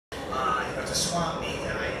the swamp meet,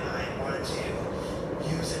 and I wanted to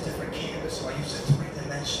use a different canvas, so I used a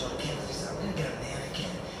three-dimensional canvas. I said, I'm going to get a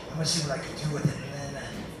mannequin. I'm going to see what I could do with it. And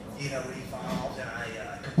then, it evolved, and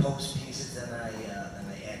I composed pieces, and I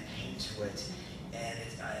add paint to it, and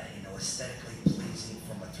it's aesthetically pleasing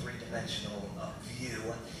from a three-dimensional view.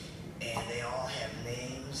 And they all have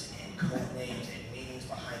names and code names and meanings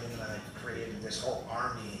behind them, and I've created this whole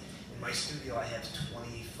army. In my studio, I have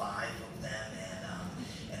 25 of them,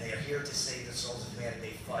 and they are here to save the souls of humanity.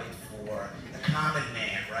 They fight for the common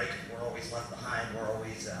man, right? Because we're always left behind. We're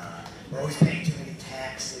always paying too many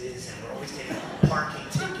taxes, and we're always getting parking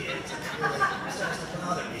tickets, and it really starts to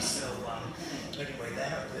bother me. So anyway,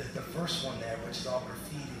 the first one there, which is all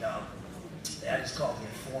graffitied up, that is called the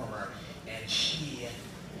Informer, and she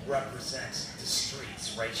represents the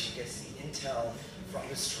streets, right? She gets the intel from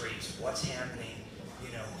the streets, what's happening,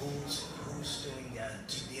 who's doing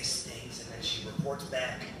dubious things, and then she reports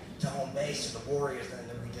back to home base, to the warriors, and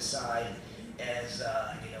then we decide as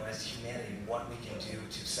humanity what we can do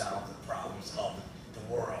to solve the problems of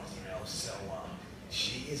the world, So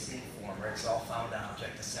she is the Informer. It's all found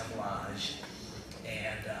object, assemblage,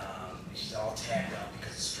 and she's all tagged up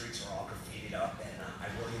because the streets are all graffitied up, and I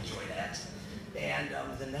really enjoy that. And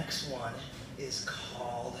the next one is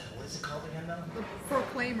called, what is it called again now? The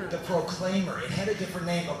Proclaimer. The Proclaimer. It had a different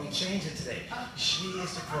name, but we changed it today. She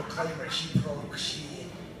is the Proclaimer. She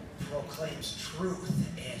proclaims truth,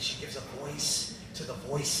 and she gives a voice to the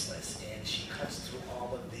voiceless, and she cuts through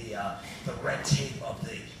all of the red tape of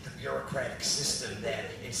the bureaucratic system that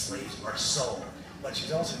enslaves our soul. But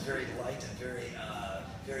she's also very light and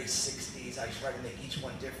very 60s. I try to make each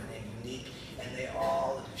one different and unique, and they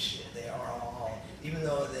all do shit. They are all, even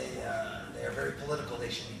though they are very political, they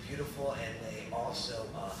should be beautiful, and they also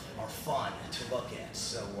are fun to look at.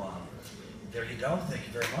 So there you go. Thank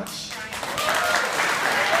you very much.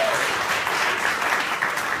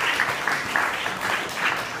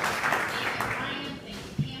 Bryan, thank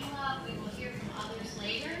you, Pamela. We will hear from others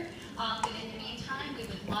later. But in the meantime, we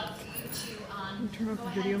would love for you to turn off go the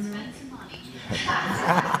ahead video and now. spend some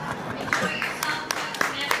money.